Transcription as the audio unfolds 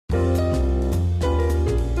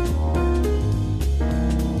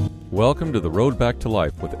welcome to The Road Back to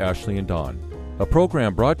Life with Ashley and Dawn, a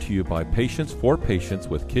program brought to you by patients for patients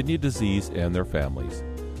with kidney disease and their families.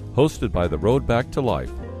 Hosted by The Road Back to Life,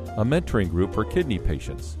 a mentoring group for kidney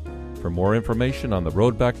patients. For more information on The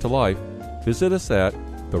Road Back to Life, visit us at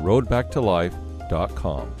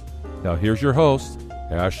theroadbacktolife.com. Now here's your hosts,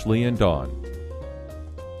 Ashley and Dawn.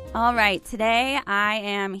 All right, today I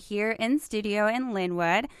am here in studio in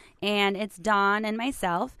Linwood, and it's Dawn and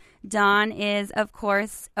myself. Dawn is, of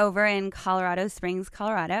course, over in Colorado Springs,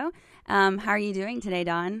 Colorado. How are you doing today,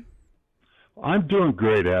 Dawn? I'm doing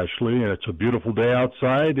great, Ashley. It's a beautiful day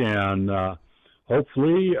outside, and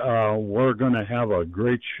hopefully we're going to have a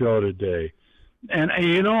great show today. And,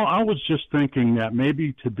 you know, I was just thinking that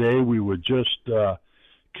maybe today we would just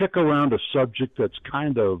kick around a subject that's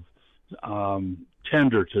kind of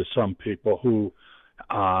tender to some people who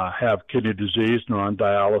have kidney disease and are on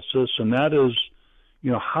dialysis, and that is,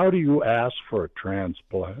 you know, how do you ask for a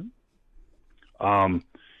transplant? You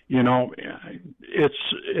know, it's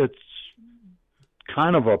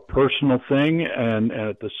kind of a personal thing, and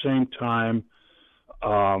at the same time,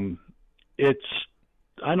 I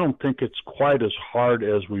don't think it's quite as hard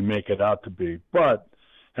as we make it out to be. But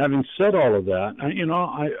having said all of that,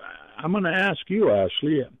 I'm going to ask you,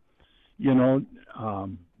 Ashley, you know,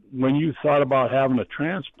 when you thought about having a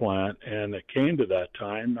transplant and it came to that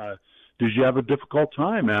time, did you have a difficult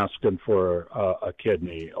time asking for a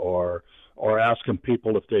kidney or asking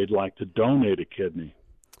people if they'd like to donate a kidney?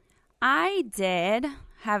 I did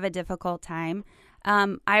have a difficult time.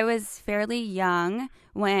 I was fairly young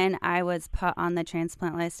when I was put on the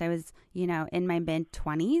transplant list. I was, in my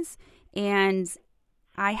mid-20s, and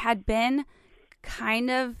I had been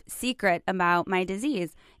kind of secret about my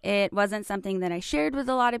disease. It wasn't something that I shared with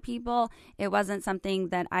a lot of people. It wasn't something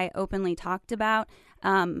that I openly talked about.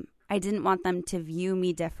 I didn't want them to view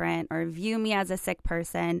me different or view me as a sick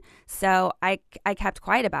person. So I kept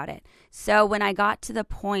quiet about it. So when I got to the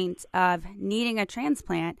point of needing a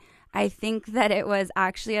transplant, I think that it was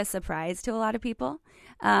actually a surprise to a lot of people.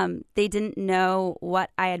 They didn't know what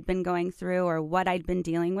I had been going through or what I'd been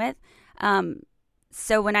dealing with.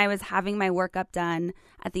 So when I was having my workup done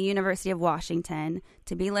at the University of Washington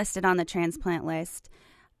to be listed on the transplant list,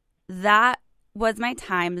 that was my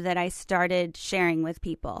time that I started sharing with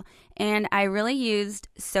people. And I really used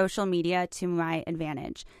social media to my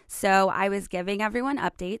advantage. So I was giving everyone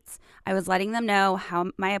updates. I was letting them know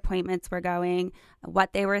how my appointments were going,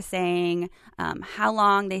 what they were saying, how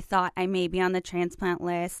long they thought I may be on the transplant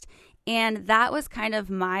list. And that was kind of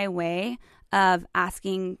my way of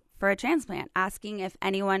asking for a transplant, asking if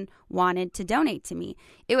anyone wanted to donate to me.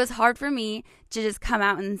 It was hard for me to just come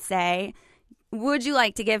out and say, would you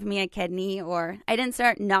like to give me a kidney? Or I didn't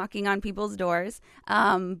start knocking on people's doors.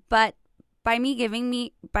 But by me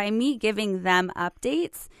giving them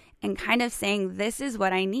updates and kind of saying, this is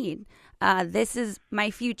what I need. This is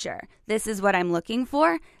my future. This is what I'm looking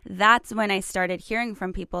for. That's when I started hearing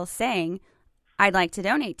from people saying, I'd like to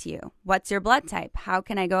donate to you. What's your blood type? How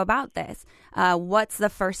can I go about this? What's the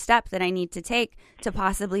first step that I need to take to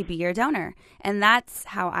possibly be your donor? And that's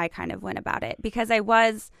how I kind of went about it, because I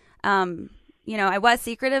was, I was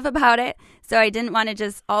secretive about it. So I didn't want to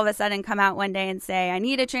just all of a sudden come out one day and say, I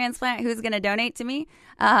need a transplant. Who's going to donate to me?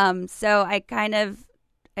 So I gave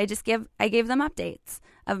them updates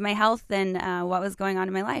of my health and what was going on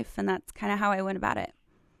in my life. And that's kind of how I went about it.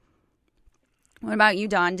 What about you,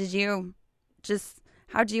 Dawn?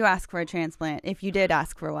 How did you ask for a transplant, if you did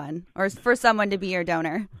ask for one, or for someone to be your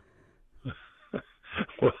donor?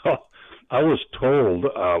 Well, I was told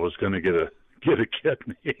I was going to get a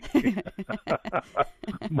kidney.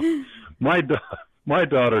 My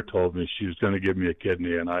daughter told me she was going to give me a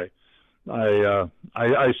kidney, and I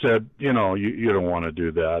said, you don't want to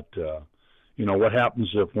do that. What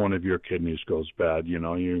happens if one of your kidneys goes bad? You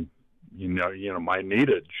might need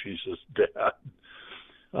it. She says, Dad,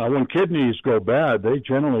 when kidneys go bad, they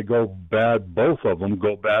generally go bad. Both of them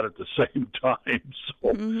go bad at the same time.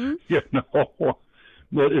 So,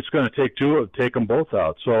 but it's going to take two to take them both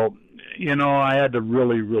out. So, I had to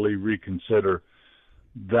really, really reconsider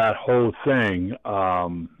that whole thing.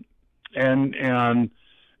 And her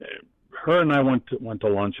and I went to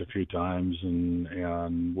lunch a few times,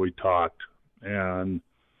 and we talked, and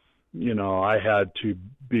I had to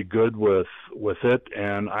be good with it,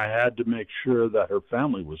 and I had to make sure that her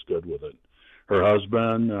family was good with it. Her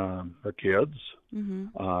husband, her kids.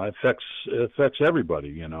 Mm-hmm. It affects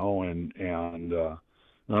everybody, and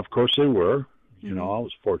of course they were. I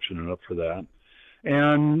was fortunate enough for that.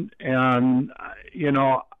 And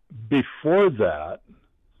before that,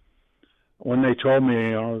 when they told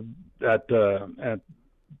me that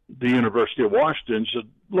the University of Washington said,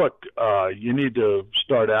 look, you need to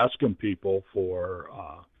start asking people for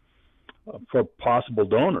possible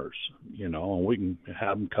donors, and we can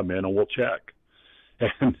have them come in and we'll check.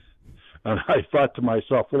 And I thought to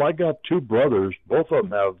myself, well, I got two brothers. Both of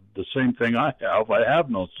them have the same thing I have. I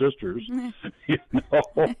have no sisters. It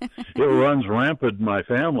runs rampant in my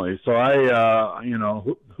family. So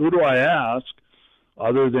who do I ask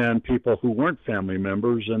other than people who weren't family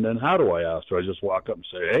members? And then how do I ask? Do I just walk up and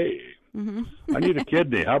say, hey, I need a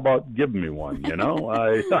kidney. How about giving me one?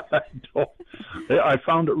 I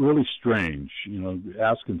found it really strange,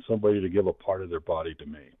 asking somebody to give a part of their body to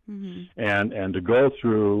me, and to go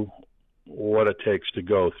through what it takes to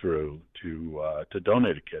go through to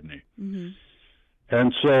donate a kidney.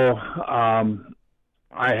 And so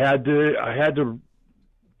I had to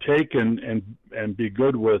take and be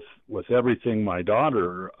good with everything my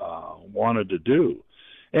daughter wanted to do,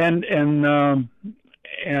 and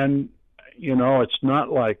it's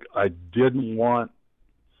not like I didn't want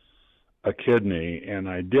a kidney and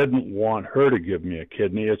I didn't want her to give me a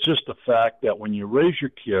kidney. It's just the fact that when you raise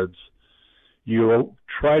your kids, you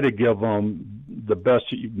try to give them the best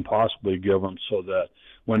that you can possibly give them, so that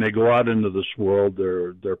when they go out into this world,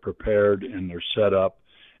 they're prepared and they're set up,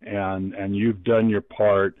 and you've done your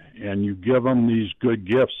part, and you give them these good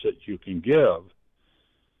gifts that you can give.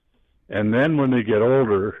 And then when they get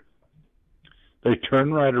older, they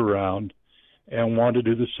turn right around and want to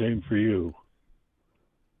do the same for you.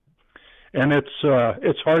 And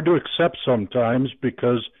it's hard to accept sometimes,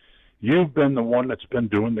 because you've been the one that's been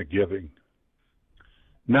doing the giving.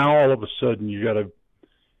 Now all of a sudden you've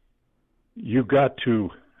got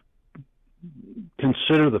to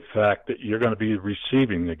consider the fact that you're going to be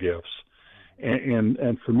receiving the gifts,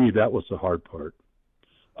 and for me that was the hard part.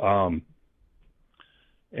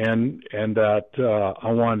 And that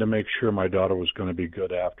I wanted to make sure my daughter was going to be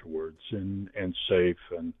good afterwards, and safe,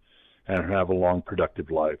 and have a long, productive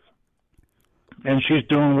life. And she's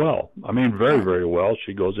doing well. I mean, very, very well.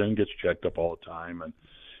 She goes in and gets checked up all the time,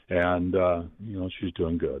 and she's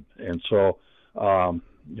doing good. And so, I'm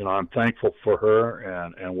thankful for her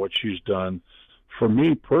and what she's done for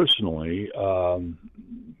me personally,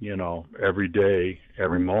 every day,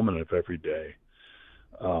 every moment of every day.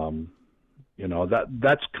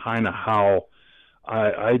 That's kind of how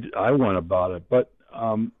I went about it. But,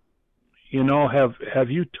 have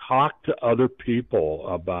you talked to other people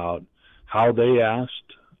about how they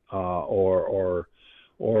asked, or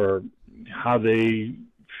how they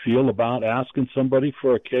feel about asking somebody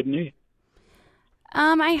for a kidney?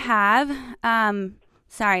 I have.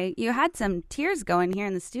 Sorry, you had some tears going here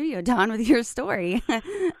in the studio, Don, with your story.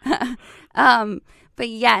 But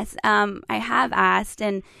yes, I have asked,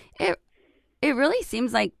 and it really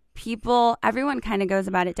seems like everyone kind of goes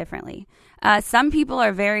about it differently. Some people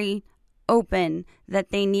are very open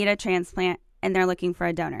that they need a transplant and they're looking for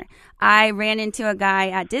a donor. I ran into a guy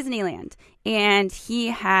at Disneyland, and he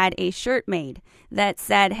had a shirt made that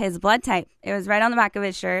said his blood type. It was right on the back of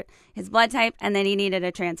his shirt, his blood type, and then he needed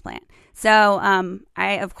a transplant. So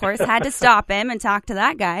I, of course, had to stop him and talk to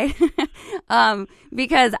that guy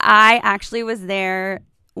because I actually was there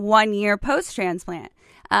 1 year post-transplant.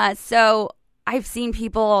 So I've seen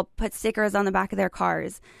people put stickers on the back of their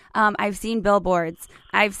cars. I've seen billboards.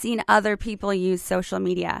 I've seen other people use social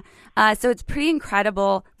media. So it's pretty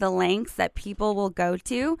incredible the lengths that people will go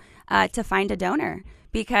to find a donor,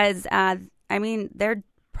 because, they're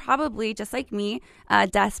probably, just like me,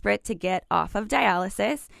 desperate to get off of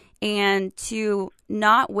dialysis and to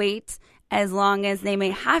not wait as long as they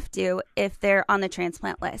may have to if they're on the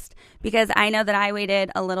transplant list. Because I know that I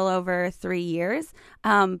waited a little over 3 years,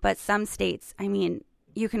 but some states,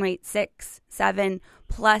 you can wait 6, 7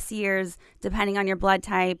 plus years, depending on your blood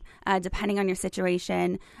type, depending on your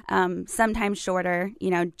situation, sometimes shorter,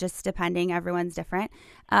 just depending. Everyone's different.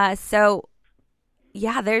 There's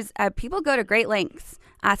people go to great lengths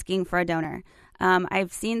asking for a donor.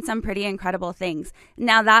 I've seen some pretty incredible things.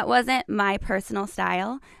 Now, that wasn't my personal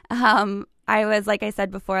style. I was, like I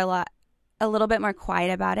said before, a little bit more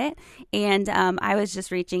quiet about it. And I was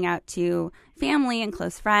just reaching out to family and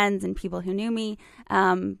close friends and people who knew me.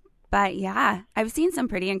 But yeah, I've seen some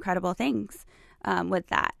pretty incredible things with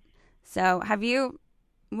that. So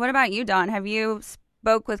what about you, Dawn? Have you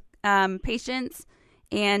spoke with patients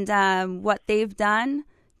and what they've done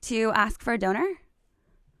to ask for a donor?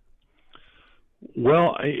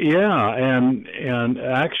 Well, yeah, and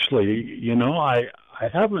actually, I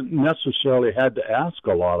haven't necessarily had to ask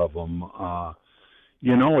a lot of them.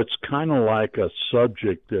 It's kind of like a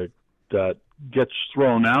subject that gets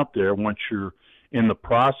thrown out there once you're in the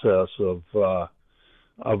process of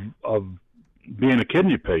being a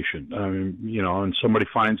kidney patient. I mean, and somebody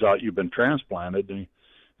finds out you've been transplanted, and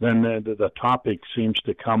then the topic seems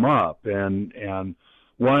to come up. And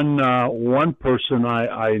one person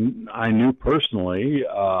I knew personally,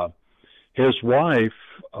 his wife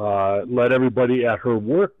let everybody at her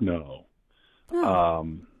work know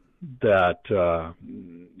that her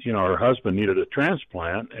husband needed a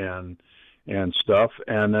transplant and stuff.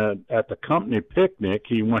 And at the company picnic,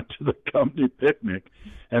 he went to the company picnic,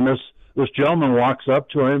 and this gentleman walks up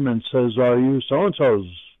to him and says, "Are you so and so's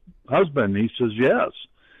husband?" He says, "Yes."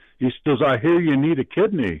 He says, "I hear you need a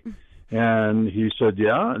kidney." And he said,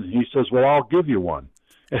 "Yeah." And he says, "Well, I'll give you one."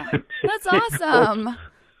 That's awesome.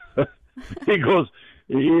 He goes,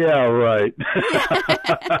 "Yeah, right."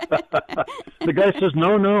 The guy says,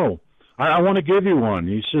 No, I want to give you one.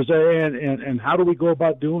 He says, and how do we go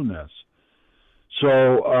about doing this?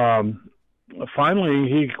 So finally,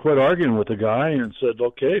 he quit arguing with the guy and said,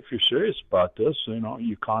 "Okay, if you're serious about this,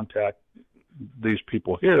 you contact these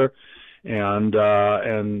people here." And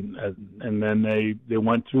then they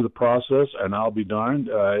went through the process, and I'll be darned,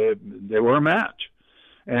 they were a match,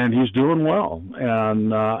 and he's doing well.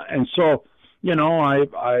 And so,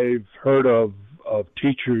 I've heard of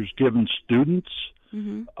teachers giving students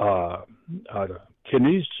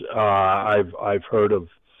kidneys. I've heard of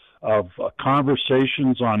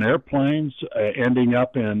conversations on airplanes ending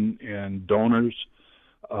up in donors,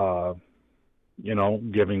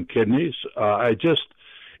 giving kidneys.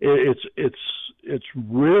 It's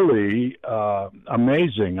really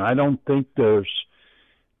amazing. I don't think there's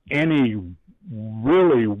any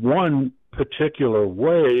really one particular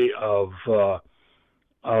way of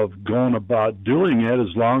going about doing it,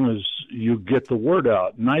 as long as you get the word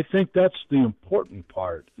out. And I think that's the important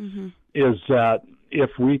part, is that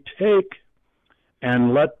if we take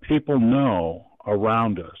and let people know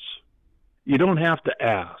around us, you don't have to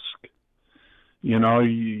ask.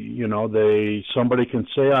 Somebody can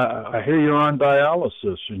say, I hear you're on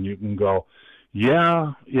dialysis, and you can go,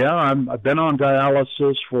 yeah, I've been on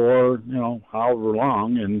dialysis for, however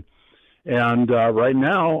long. And right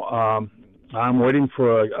now, I'm waiting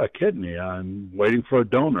for a kidney. I'm waiting for a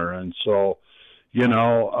donor. And so,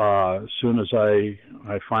 as soon as I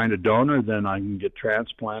find a donor, then I can get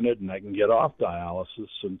transplanted and I can get off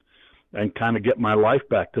dialysis and kind of get my life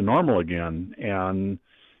back to normal again.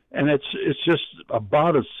 And it's just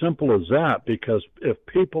about as simple as that, because if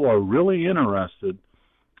people are really interested,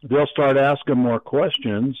 they'll start asking more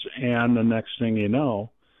questions, and the next thing you know,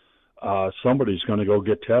 somebody's going to go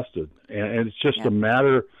get tested. And it's just a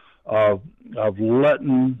matter of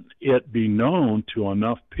letting it be known to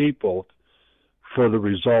enough people for the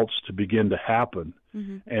results to begin to happen.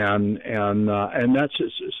 And that's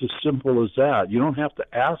it's as simple as that. You don't have to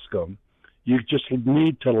ask them. You just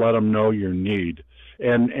need to let them know your need.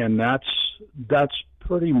 And that's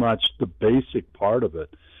pretty much the basic part of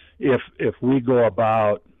it. If we go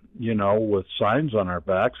about, with signs on our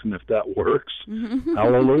backs, and if that works,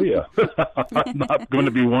 hallelujah. I'm not going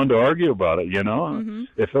to be one to argue about it,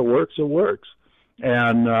 If it works, it works.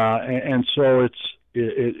 And so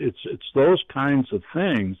it's those kinds of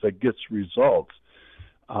things that gets results.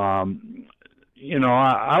 I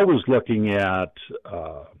was looking at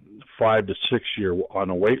 5 to 6 year on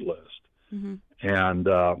a wait list. And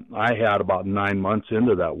I had about 9 months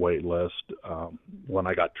into that wait list when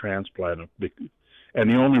I got transplanted. And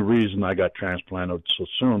the only reason I got transplanted so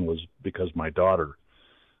soon was because my daughter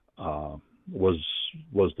was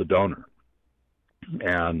the donor.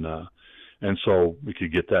 And so we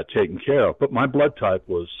could get that taken care of. But my blood type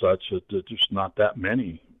was such that there's not that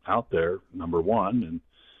many out there, number one.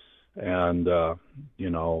 And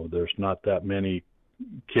there's not that many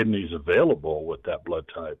kidneys available with that blood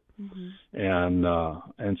type. And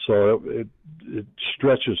so it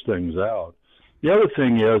stretches things out. The other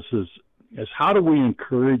thing is how do we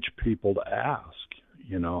encourage people to ask?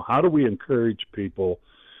 How do we encourage people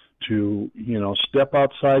to, step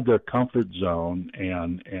outside their comfort zone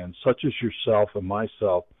and such as yourself and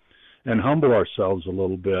myself, and humble ourselves a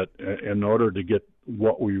little bit in order to get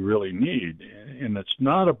what we really need. And it's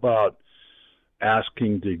not about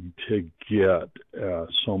asking to get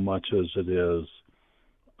so much as it is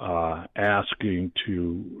asking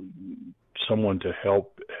to someone to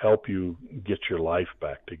help you get your life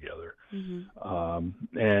back together.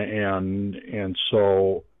 And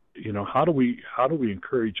so, how do we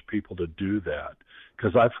encourage people to do that?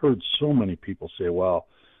 Because I've heard so many people say, well,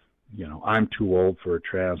 I'm too old for a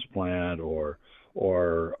transplant, or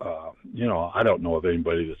I don't know of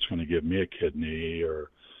anybody that's going to give me a kidney, or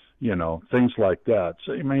things like that.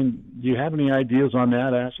 So, do you have any ideas on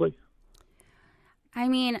that, Ashley?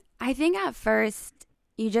 I think at first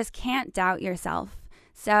you just can't doubt yourself.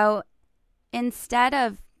 So instead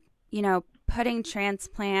of, putting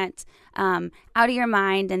transplant out of your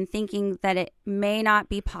mind and thinking that it may not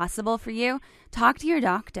be possible for you, talk to your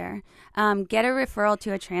doctor. Get a referral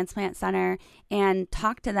to a transplant center and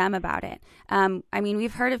talk to them about it.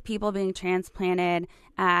 We've heard of people being transplanted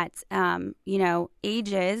at,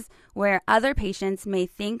 ages where other patients may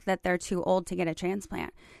think that they're too old to get a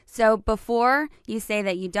transplant. So before you say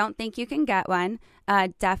that you don't think you can get one,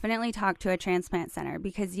 definitely talk to a transplant center,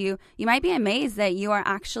 because you might be amazed that you are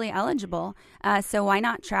actually eligible. So why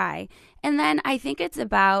not try? And then I think it's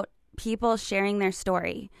about people sharing their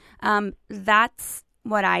story. That's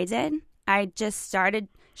what I did. I just started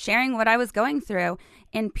sharing what I was going through,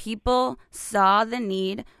 and people saw the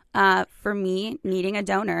need for me needing a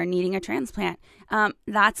donor, needing a transplant.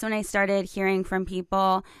 That's when I started hearing from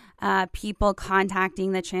people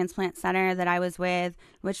contacting the transplant center that I was with,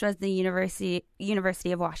 which was the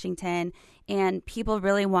University of Washington, and people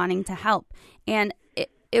really wanting to help. And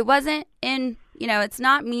it wasn't it's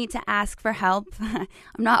not me to ask for help. I'm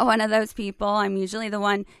not one of those people. I'm usually the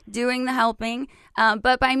one doing the helping.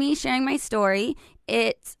 But by me sharing my story,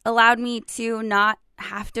 it allowed me to not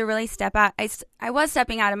have to really step out. I was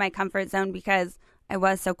stepping out of my comfort zone because I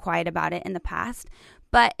was so quiet about it in the past.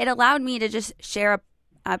 But it allowed me to just share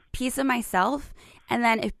a piece of myself. And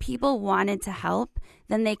then if people wanted to help,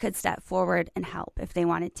 then they could step forward and help if they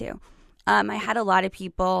wanted to. I had a lot of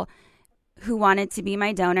people who wanted to be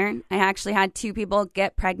my donor. I actually had 2 people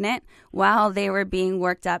get pregnant while they were being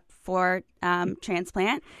worked up for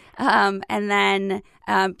transplant. And then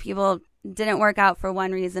people didn't work out for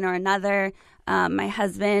one reason or another. My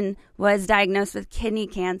husband was diagnosed with kidney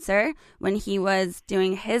cancer when he was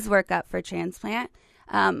doing his workup for transplant.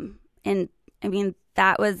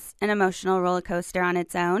 That was an emotional roller coaster on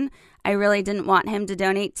its own. I really didn't want him to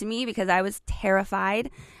donate to me because I was terrified,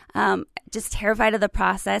 just terrified of the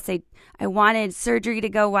process. I wanted surgery to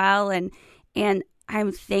go well, and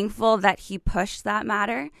I'm thankful that he pushed that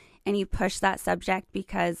matter and he pushed that subject,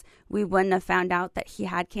 because we wouldn't have found out that he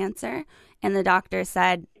had cancer. And the doctor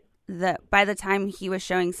said that by the time he was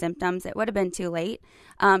showing symptoms, it would have been too late.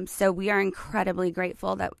 So we are incredibly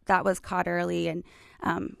grateful that that was caught early. And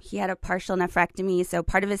he had a partial nephrectomy, so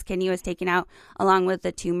part of his kidney was taken out along with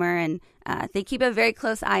the tumor, and they keep a very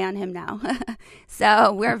close eye on him now.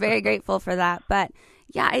 So we're very grateful for that. But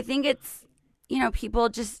yeah, I think it's, people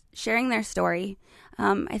just sharing their story.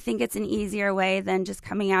 I think it's an easier way than just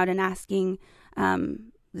coming out and asking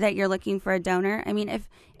that you're looking for a donor.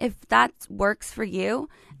 If that works for you,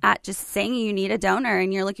 at just saying you need a donor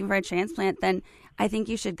and you're looking for a transplant, then I think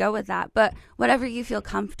you should go with that. But whatever you feel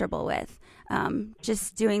comfortable with,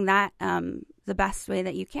 just doing that the best way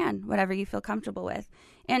that you can, whatever you feel comfortable with.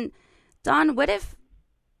 And Dawn, what if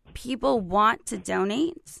people want to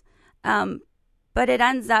donate, but it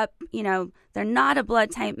ends up, they're not a blood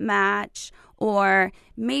type match, or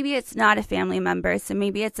maybe it's not a family member, so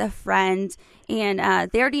maybe it's a friend, and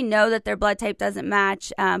they already know that their blood type doesn't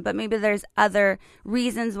match, but maybe there's other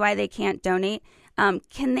reasons why they can't donate.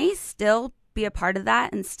 Can they still be a part of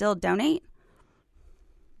that and still donate?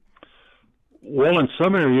 Well, in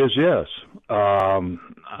some areas, yes.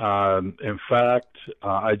 In fact,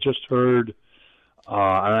 I just heard,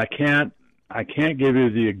 and I can't give you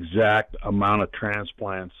the exact amount of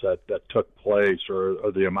transplants that took place,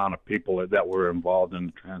 or the amount of people that were involved in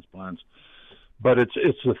the transplants, but it's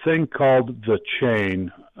a thing called the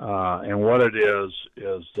chain, and what it is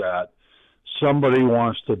that somebody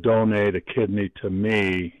wants to donate a kidney to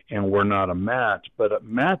me, and we're not a match, but it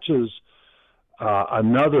matches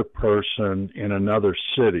another person in another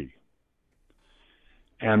city.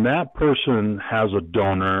 And that person has a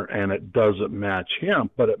donor, and it doesn't match him,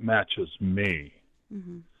 but it matches me.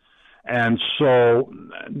 Mm-hmm. And so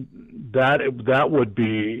that would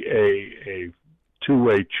be a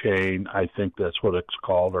two-way chain. I think that's what it's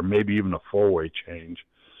called, or maybe even a four-way chain,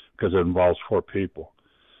 because it involves 4 people.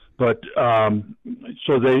 But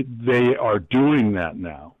so they are doing that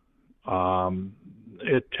now.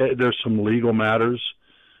 There's some legal matters,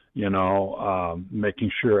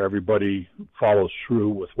 making sure everybody follows through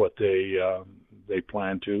with what they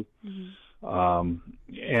plan to. Mm-hmm.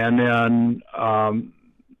 And then,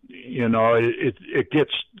 it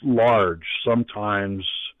gets large. Sometimes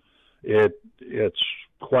it's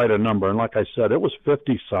quite a number. And like I said, it was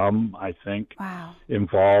 50-some, I think, wow,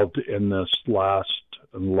 involved in this last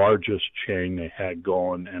and largest chain they had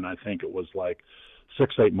going. And I think it was like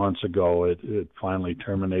 6-8 months ago, it finally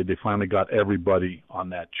terminated. They finally got everybody on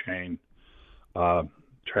that chain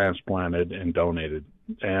transplanted and donated,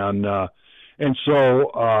 and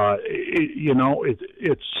so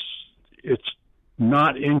it's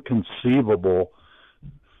not inconceivable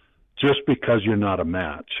just because you're not a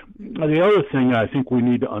match. The other thing I think we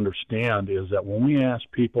need to understand is that when we ask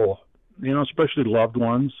people, especially loved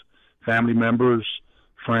ones, family members,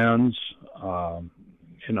 friends,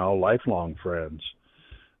 lifelong friends,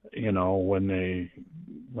 when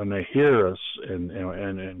they hear us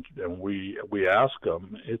and we ask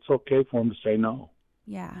them, it's okay for them to say no.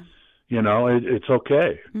 Yeah. It's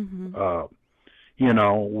okay. Mm-hmm.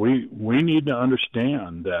 We need to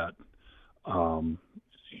understand that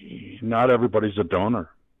not everybody's a donor.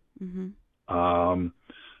 Mm-hmm.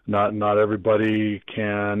 Not everybody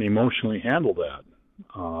can emotionally handle that.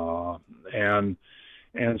 And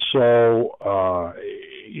so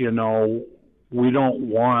we don't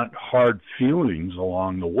want hard feelings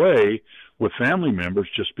along the way with family members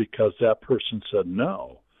just because that person said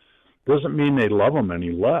no. Doesn't mean they love them any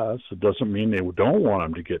less. It doesn't mean they don't want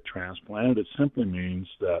them to get transplanted. It simply means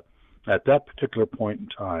that at that particular point in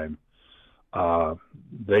time,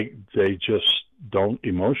 they just don't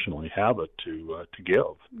emotionally have it to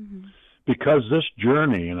give. Mm-hmm. Because this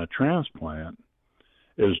journey in a transplant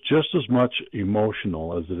is just as much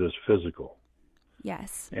emotional as it is physical.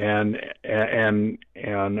 Yes. And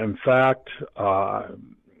in fact,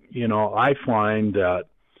 I find that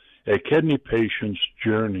a kidney patient's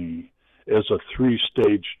journey is a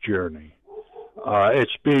 3-stage journey.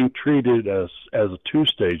 It's being treated as a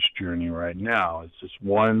 2-stage journey right now. It's just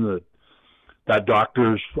one that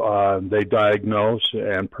doctors they diagnose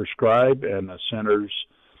and prescribe, and the centers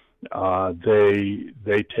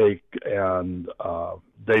they take and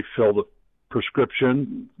they fill the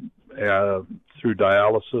prescription through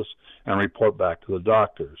dialysis and report back to the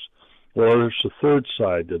doctors. Well, there's a third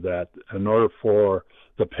side to that. In order for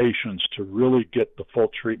the patients to really get the full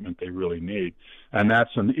treatment they really need, and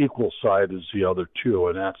that's an equal side as the other two,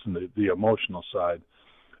 and that's the emotional side,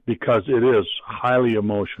 because it is highly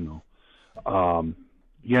emotional. I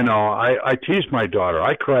tease my daughter.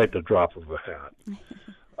 I cry at the drop of a hat.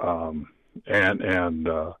 And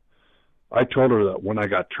I told her that when I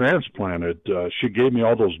got transplanted, she gave me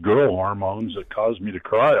all those girl hormones that caused me to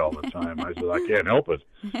cry all the time. I said, I can't help it.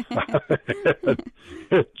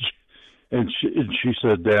 and she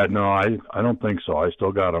said, Dad, no, I don't think so. I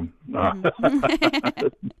still got them.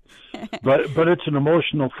 But it's an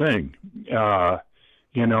emotional thing.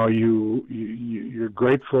 You're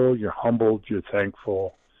grateful, you're humbled, you're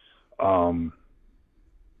thankful. And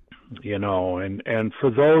for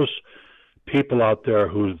those people out there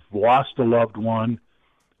who've lost a loved one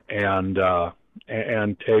and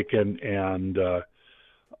taken and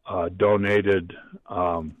donated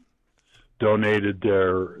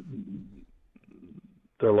their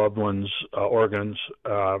loved ones' organs,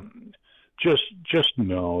 just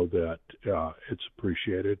know that it's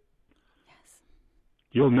appreciated. Yes.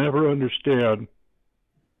 You'll never understand.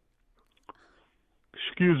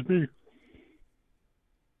 Excuse me.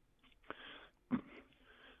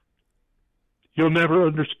 You'll never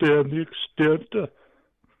understand the extent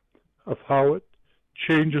of how it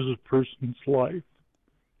changes a person's life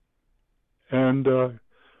and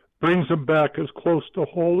brings them back as close to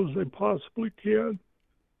whole as they possibly can.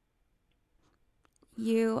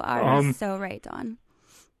 You are so right, Don.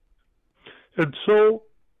 And so,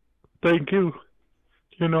 thank you.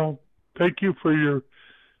 Thank you for your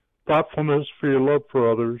thoughtfulness, for your love for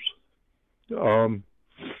others.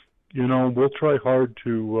 We'll try hard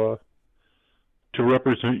to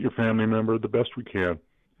represent your family member the best we can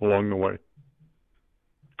along the way.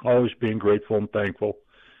 Always being grateful and thankful,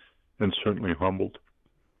 and certainly humbled.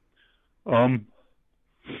 Boy,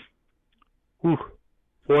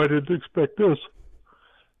 I didn't expect this.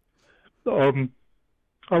 I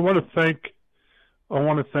want to thank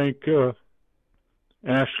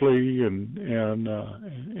Ashley and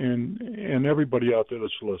everybody out there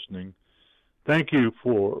that's listening. Thank you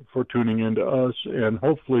for tuning in to us, and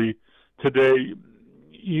hopefully today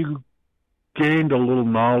you gained a little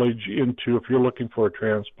knowledge into, if you're looking for a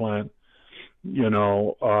transplant, you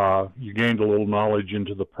gained a little knowledge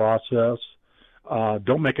into the process.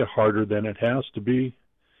 Don't make it harder than it has to be.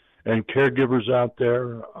 And caregivers out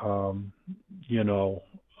there,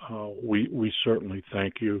 we certainly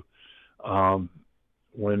thank you.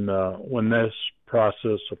 When this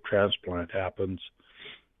process of transplant happens,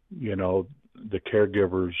 the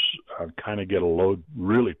caregivers kind of get a load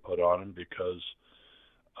really put on them because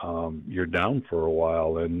you're down for a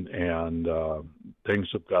while, and things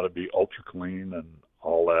have got to be ultra clean and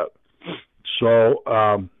all that. So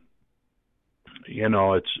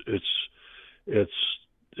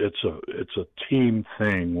it's a team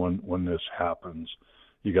thing when this happens.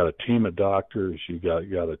 You got a team of doctors, you got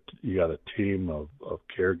a team of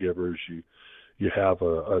caregivers, you have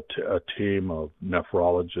a team of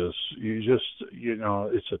nephrologists.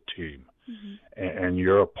 It's a team, and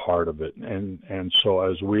you're a part of it. And so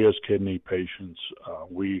as we as kidney patients,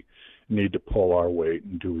 we need to pull our weight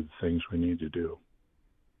and do the things we need to do.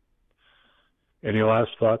 Any last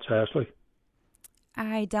thoughts, Ashley?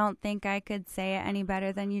 I don't think I could say it any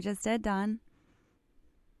better than you just did, Don.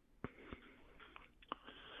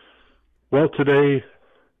 Well, today,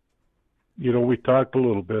 we talked a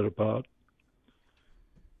little bit about,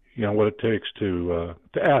 what it takes to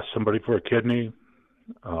ask somebody for a kidney.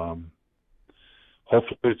 Hopefully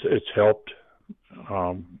it's helped,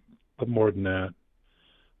 but more than that,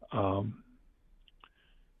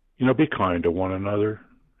 be kind to one another.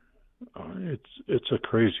 It's a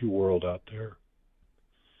crazy world out there,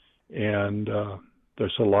 and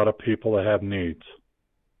there's a lot of people that have needs,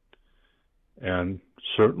 and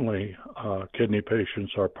certainly kidney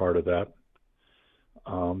patients are part of that.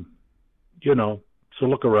 So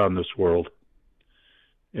look around this world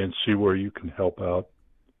and see where you can help out,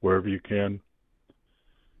 wherever you can.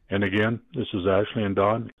 And again, this is Ashley and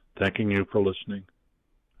Don thanking you for listening.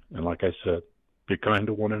 And like I said, be kind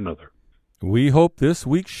to one another. We hope this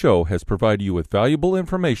week's show has provided you with valuable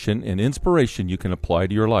information and inspiration you can apply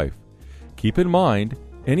to your life. Keep in mind,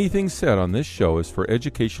 anything said on this show is for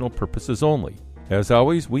educational purposes only. As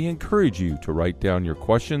always, we encourage you to write down your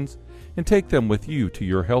questions and take them with you to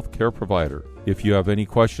your health care provider. If you have any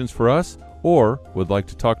questions for us or would like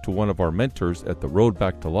to talk to one of our mentors at The Road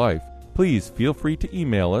Back to Life, please feel free to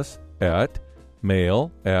email us at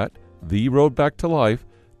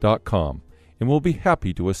mail@theroadbacktolife.com, and we'll be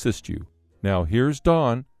happy to assist you. Now here's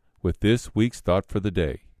Don with this week's Thought for the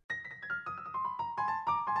Day.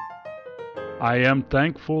 I am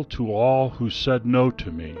thankful to all who said no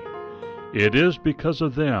to me. It is because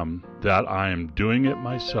of them that I am doing it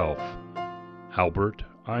myself. Albert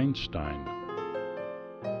Einstein.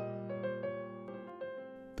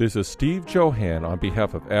 This is Steve Johan on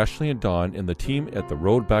behalf of Ashley and Don and the team at The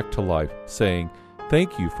Road Back to Life saying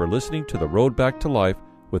thank you for listening to The Road Back to Life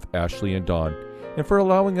with Ashley and Don and for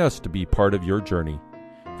allowing us to be part of your journey.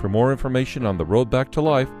 For more information on The Road Back to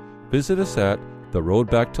Life, visit us at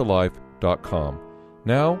theroadbacktolife.com.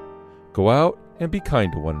 Now, go out and be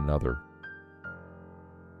kind to one another.